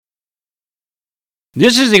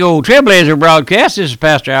This is the old Trailblazer broadcast. This is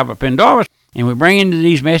Pastor Albert Pendarvis, and we're bringing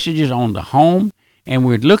these messages on the home, and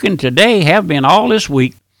we're looking today, have been all this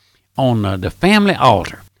week, on the family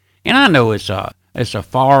altar. And I know it's a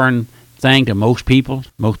foreign thing to most people.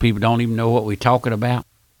 Most people don't even know what we're talking about.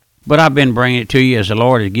 But I've been bringing it to you as the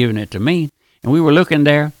Lord has given it to me. And we were looking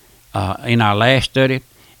there in our last study,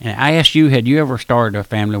 and I asked you, had you ever started a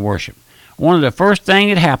family worship? One of the first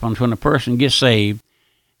things that happens when a person gets saved,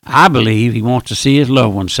 I believe he wants to see his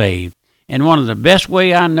loved one saved. And one of the best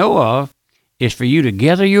way I know of is for you to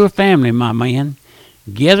gather your family, my man.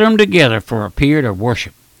 Gather them together for a period of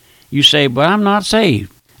worship. You say, but I'm not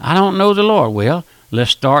saved. I don't know the Lord. Well, let's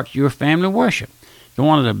start your family worship. So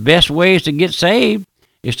one of the best ways to get saved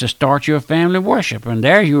is to start your family worship. And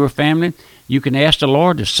there's your family. You can ask the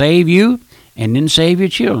Lord to save you and then save your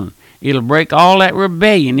children. It'll break all that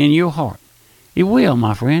rebellion in your heart. It will,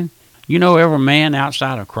 my friend. You know, every man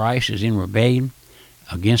outside of Christ is in rebellion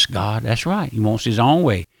against God. That's right. He wants his own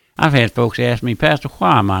way. I've had folks ask me, Pastor,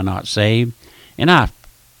 why am I not saved? And I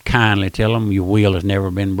kindly tell them, your will has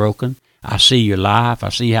never been broken. I see your life. I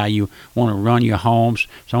see how you want to run your homes.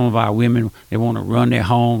 Some of our women, they want to run their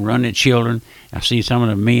home, run their children. I see some of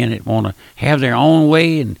the men that want to have their own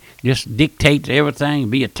way and just dictate to everything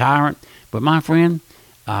and be a tyrant. But my friend,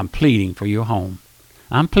 I'm pleading for your home.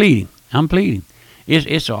 I'm pleading.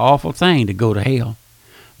 It's an awful thing to go to hell,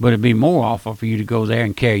 but it'd be more awful for you to go there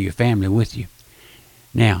and carry your family with you.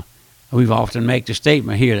 Now, we've often make the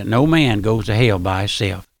statement here that no man goes to hell by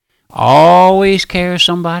himself. Always carry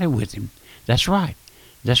somebody with him. That's right.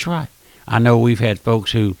 I know we've had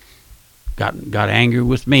folks who got angry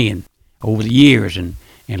with me and over the years and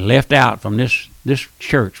left out from this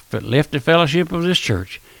church, left the fellowship of this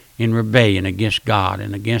church in rebellion against God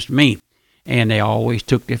and against me, and they always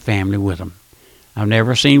took their family with them. I've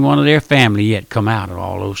never seen one of their family yet come out of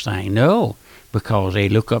all those things. No, because they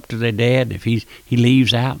look up to their dad if he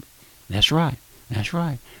leaves out. That's right.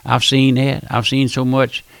 I've seen that. I've seen so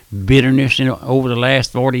much bitterness over the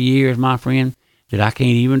last 40 years, my friend, that I can't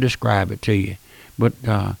even describe it to you. But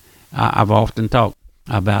I've often thought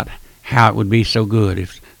about how it would be so good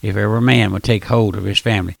if every man would take hold of his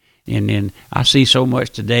family. And then I see so much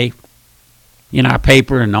today in our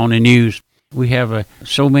paper and on the news. We have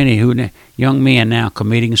so many young men now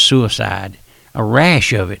committing suicide, a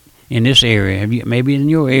rash of it in this area, maybe in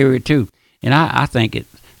your area too. And I think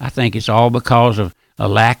it's all because of a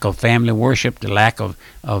lack of family worship, the lack of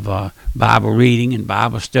Bible reading and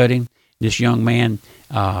Bible studying. This young man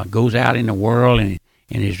goes out in the world and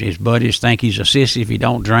his buddies think he's a sissy if he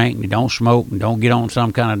don't drink and he don't smoke and don't get on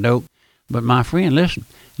some kind of dope. But my friend,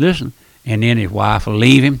 listen. And then his wife will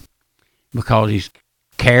leave him because he's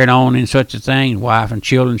carried on in such a thing. Wife and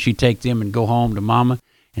children, she take them and go home to mama.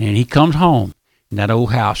 And then he comes home, and that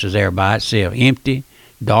old house is there by itself, empty,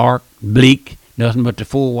 dark, bleak, nothing but the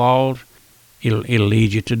four walls. It'll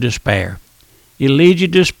lead you to despair. It'll lead you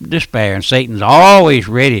to despair, and Satan's always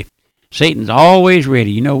ready.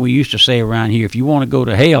 You know, we used to say around here, if you want to go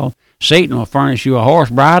to hell, Satan will furnish you a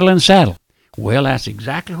horse, bridle, and saddle. Well, that's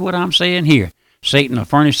exactly what I'm saying here. Satan will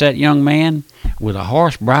furnish that young man with a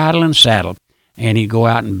horse, bridle, and saddle, and he'd go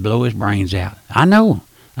out and blow his brains out. I know,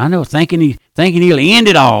 thinking he'll end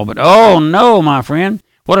it all, but oh no, my friend,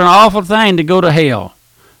 what an awful thing to go to hell.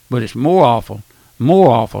 But it's more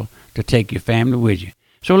awful to take your family with you.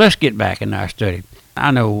 So let's get back in our study. I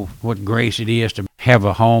know what grace it is to have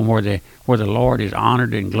a home where the Lord is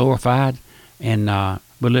honored and glorified. And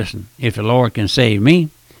but listen, if the Lord can save me,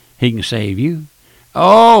 He can save you.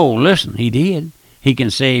 Oh, listen, He did. He can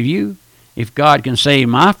save you. If God can save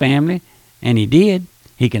my family, and He did,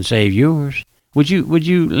 He can save yours. Would you,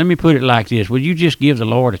 let me put it like this, would you just give the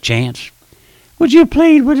Lord a chance? Would you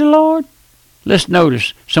plead with the Lord? Let's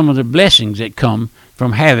notice some of the blessings that come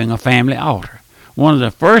from having a family altar. One of the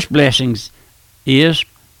first blessings is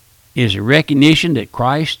a recognition that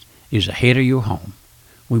Christ is the head of your home.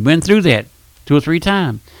 We've been through that 2 or 3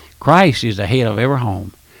 times. Christ is the head of every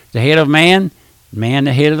home. The head of man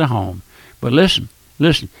the head of the home. But listen,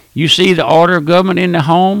 you see the order of government in the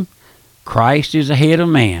home? Christ is the head of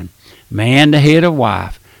man the head of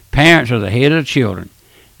wife, parents are the head of the children.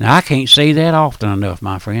 Now, I can't say that often enough,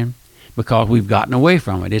 my friend, because we've gotten away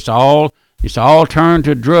from it. It's all turned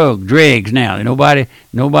to dregs now.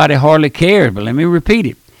 Nobody hardly cares, but let me repeat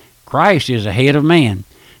it. Christ is the head of man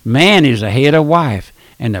is the head of wife,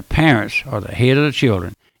 and the parents are the head of the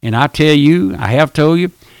children. And I have told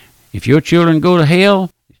you, if your children go to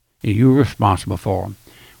hell, you're responsible for them.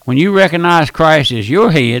 When you recognize Christ as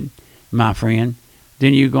your head, my friend,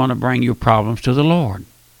 then you're going to bring your problems to the Lord.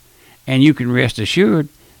 And you can rest assured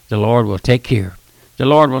the Lord will take care. The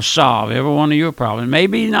Lord will solve every one of your problems.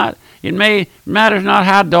 It may matters not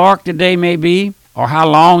how dark the day may be or how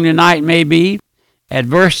long the night may be.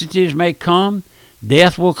 Adversities may come.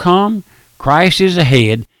 Death will come. Christ is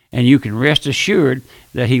ahead, and you can rest assured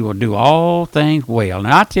that he will do all things well.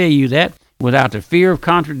 Now, I tell you that without the fear of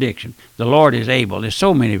contradiction. The Lord is able. There's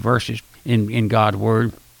so many verses in God's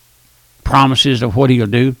Word, promises of what he'll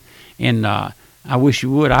do. And I wish you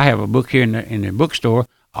would. I have a book here in the bookstore,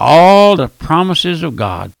 All the Promises of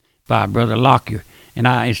God by Brother Lockyer. And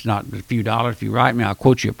it's not a few dollars. If you write me, I'll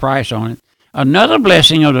quote you a price on it. Another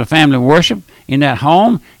blessing of the family worship in that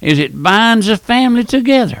home is it binds the family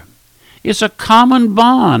together. It's a common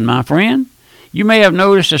bond, my friend. You may have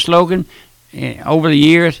noticed the slogan over the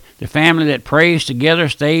years, the family that prays together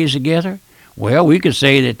stays together. Well, we could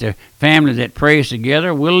say that the family that prays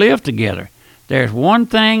together will live together. There's one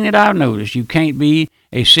thing that I've noticed. You can't be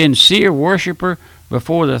a sincere worshiper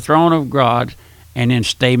before the throne of God and then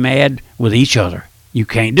stay mad with each other. You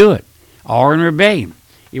can't do it. Or in rebellion.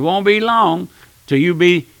 It won't be long till you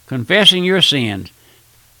be confessing your sins,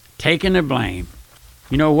 taking the blame.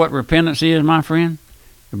 You know what repentance is, my friend?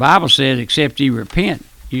 The Bible says, except ye repent,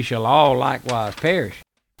 ye shall all likewise perish.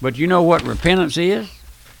 But you know what repentance is?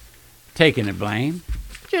 Taking the blame.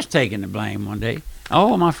 Just taking the blame one day.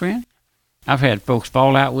 Oh, my friend, I've had folks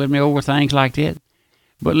fall out with me over things like that.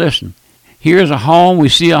 But listen, here's a home. We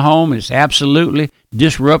see a home that's absolutely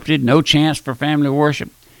disrupted, no chance for family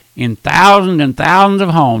worship. In thousands and thousands of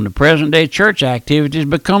homes, the present-day church activities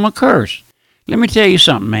become a curse. Let me tell you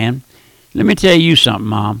something, man. Let me tell you something,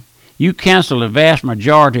 Mom. You cancel the vast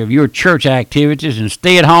majority of your church activities and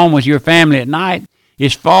stay at home with your family at night.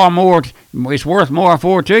 It's worth more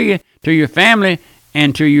to you, to your family,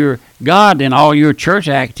 and to your God than all your church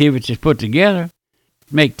activities put together.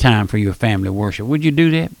 Make time for your family worship. Would you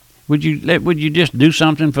do that? Would you just do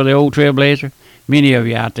something for the old Trailblazer? Many of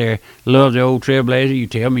you out there love the old Trailblazer. You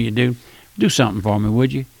tell me you do. Do something for me,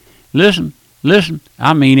 would you? Listen.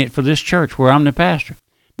 I mean it for this church where I'm the pastor.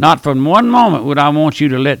 Not for one moment would I want you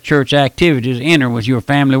to let church activities enter with your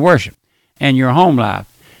family worship and your home life.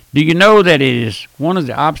 Do you know that it is one of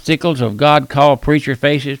the obstacles of God-called preacher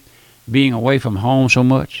faces, being away from home so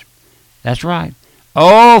much? That's right.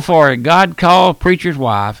 Oh, for a God-called preacher's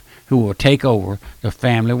wife who will take over the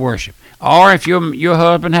family worship. Or if your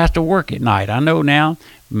husband has to work at night. I know now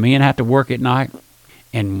men have to work at night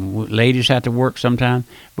and ladies have to work sometimes.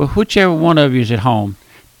 But whichever one of you is at home,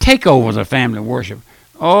 take over the family worship.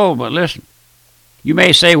 Oh, but listen, you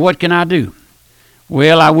may say, what can I do?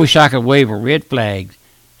 Well, I wish I could wave a red flag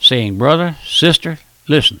saying, brother, sister,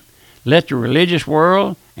 listen, let the religious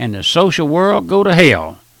world and the social world go to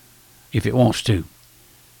hell if it wants to.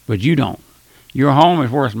 But you don't. Your home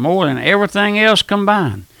is worth more than everything else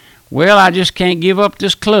combined. Well, I just can't give up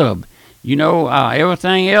this club. You know,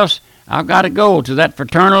 everything else, I've got to go to that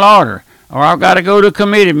fraternal order, or I've got to go to a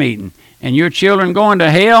committee meeting. And your children going to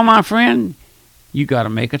hell, my friend, you got to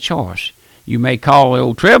make a choice. You may call the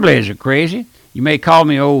old Trailblazer crazy. You may call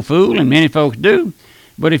me old fool, and many folks do.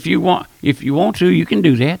 But if you want to, you can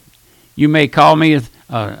do that. You may call me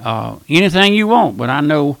anything you want, but I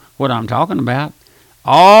know what I'm talking about.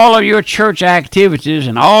 All of your church activities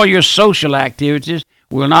and all your social activities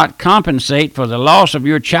will not compensate for the loss of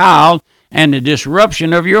your child and the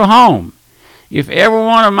disruption of your home. If every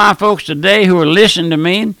one of my folks today who are listening to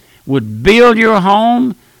me would build your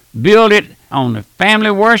home, build it on the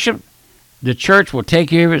family worship, the church will take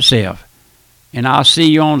care of itself. And I'll see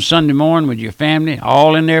you on Sunday morning with your family,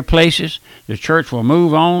 all in their places. The church will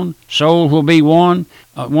move on. Souls will be won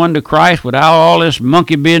to Christ without all this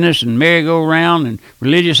monkey business and merry-go-round and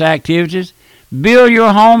religious activities. Build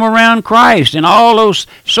your home around Christ, and all those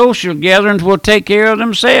social gatherings will take care of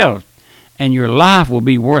themselves. And your life will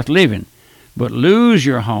be worth living. But lose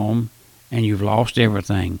your home, and you've lost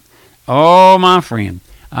everything. Oh, my friend.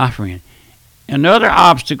 Another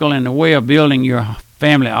obstacle in the way of building your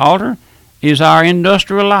family altar is our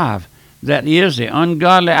industrial life. That is, the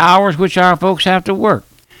ungodly hours which our folks have to work.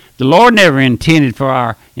 The Lord never intended for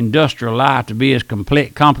our industrial life to be as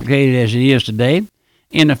complicated as it is today.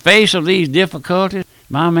 In the face of these difficulties,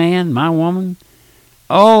 my man, my woman,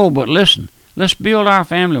 but listen, let's build our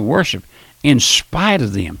family worship in spite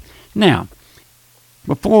of them. Now,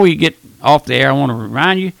 before we get off the air, I want to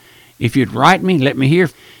remind you, if you'd write me, let me hear.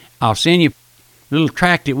 I'll send you a little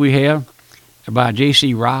tract that we have by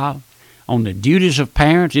J.C. Ryle on the duties of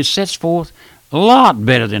parents. It sets forth a lot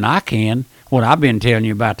better than I can what I've been telling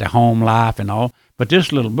you about the home life and all. But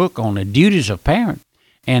this little book on the duties of parents,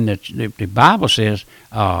 and the Bible says,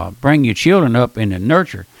 bring your children up in the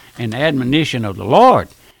nurture and the admonition of the Lord.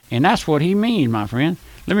 And that's what he means, my friend.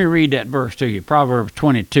 Let me read that verse to you, Proverbs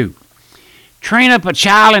 22. Train up a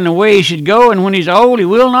child in the way he should go, and when he's old, he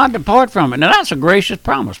will not depart from it. Now, that's a gracious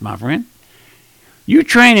promise, my friend. You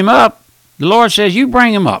train him up, the Lord says you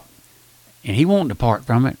bring him up, and he won't depart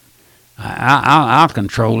from it. I'll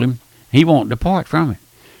control him. He won't depart from it.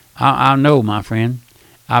 I know, my friend.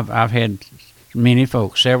 I've had many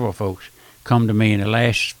folks, several folks, come to me in the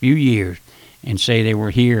last few years and say they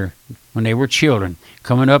were here when they were children,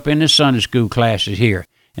 coming up in the Sunday school classes here,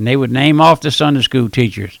 and they would name off the Sunday school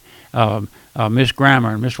teachers, Miss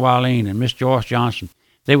Grammer and Miss Wileen and Miss Joyce Johnson.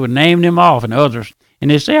 They would name them off and others,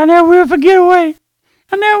 and they say, I never will forget I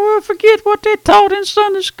never will forget what they taught in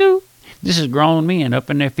Sunday school. This is grown men up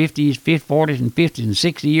in their 50s, 40s, and 50s and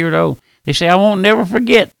 60 years old. They say, I won't never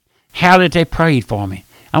forget how that they prayed for me.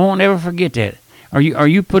 I won't never forget that. Are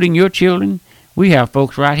you putting your children? We have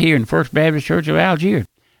folks right here in First Baptist Church of Algiers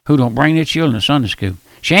who don't bring their children to Sunday school.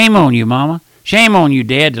 Shame on you, Mama. Shame on you,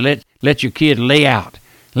 Dad, to let your kid lay out.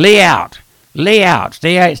 Lay out.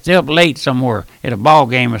 Stay up late somewhere at a ball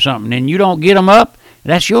game or something, and you don't get them up.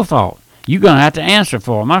 That's your fault. You're going to have to answer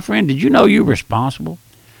for it. My friend, did you know you're responsible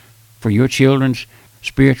for your children's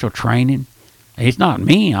spiritual training? It's not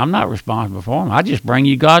me. I'm not responsible for them. I just bring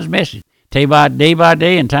you God's message day by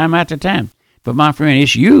day and time after time. But my friend,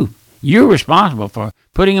 it's you. You're responsible for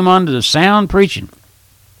putting them under the sound preaching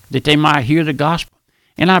that they might hear the gospel.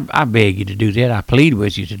 And I beg you to do that. I plead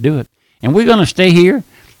with you to do it. And we're going to stay here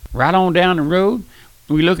right on down the road.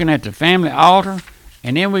 We're looking at the family altar,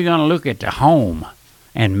 and then we're going to look at the home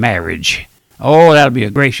and marriage. Oh, that'll be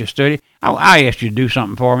a gracious study. I ask you to do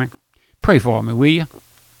something for me. Pray for me, will you?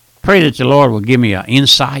 Pray that the Lord will give me an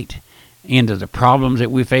insight into the problems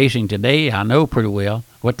that we're facing today. I know pretty well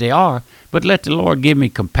what they are, but let the Lord give me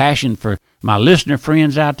compassion for my listener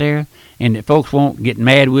friends out there, and that folks won't get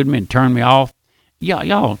mad with me and turn me off.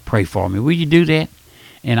 Y'all pray for me. Will you do that?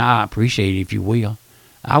 And I appreciate it if you will.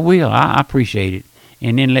 I will. I appreciate it.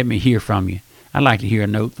 And then let me hear from you. I'd like to hear a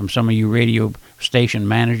note from some of you radio station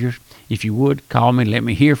managers. If you would, call me, let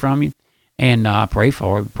me hear from you, and pray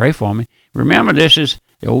for me. Remember, this is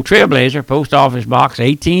the old Trailblazer, Post Office Box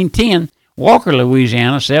 1810, Walker,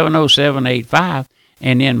 Louisiana, 70785.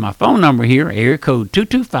 And then my phone number here, area code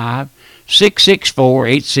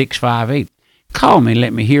 225-664-8658. Call me,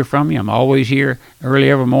 let me hear from you. I'm always here early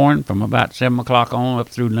every morning from about 7 o'clock on up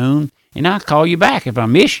through noon. And I'll call you back if I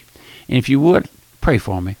miss you. And if you would, pray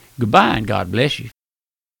for me. Goodbye, and God bless you.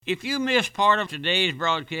 If you missed part of today's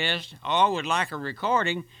broadcast or would like a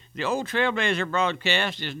recording, the Old Trailblazer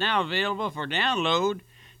broadcast is now available for download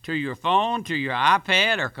to your phone, to your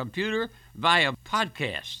iPad, or computer via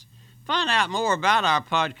podcast. Find out more about our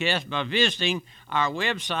podcast by visiting our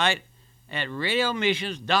website at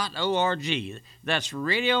radiomissions.org. That's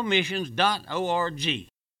radiomissions.org.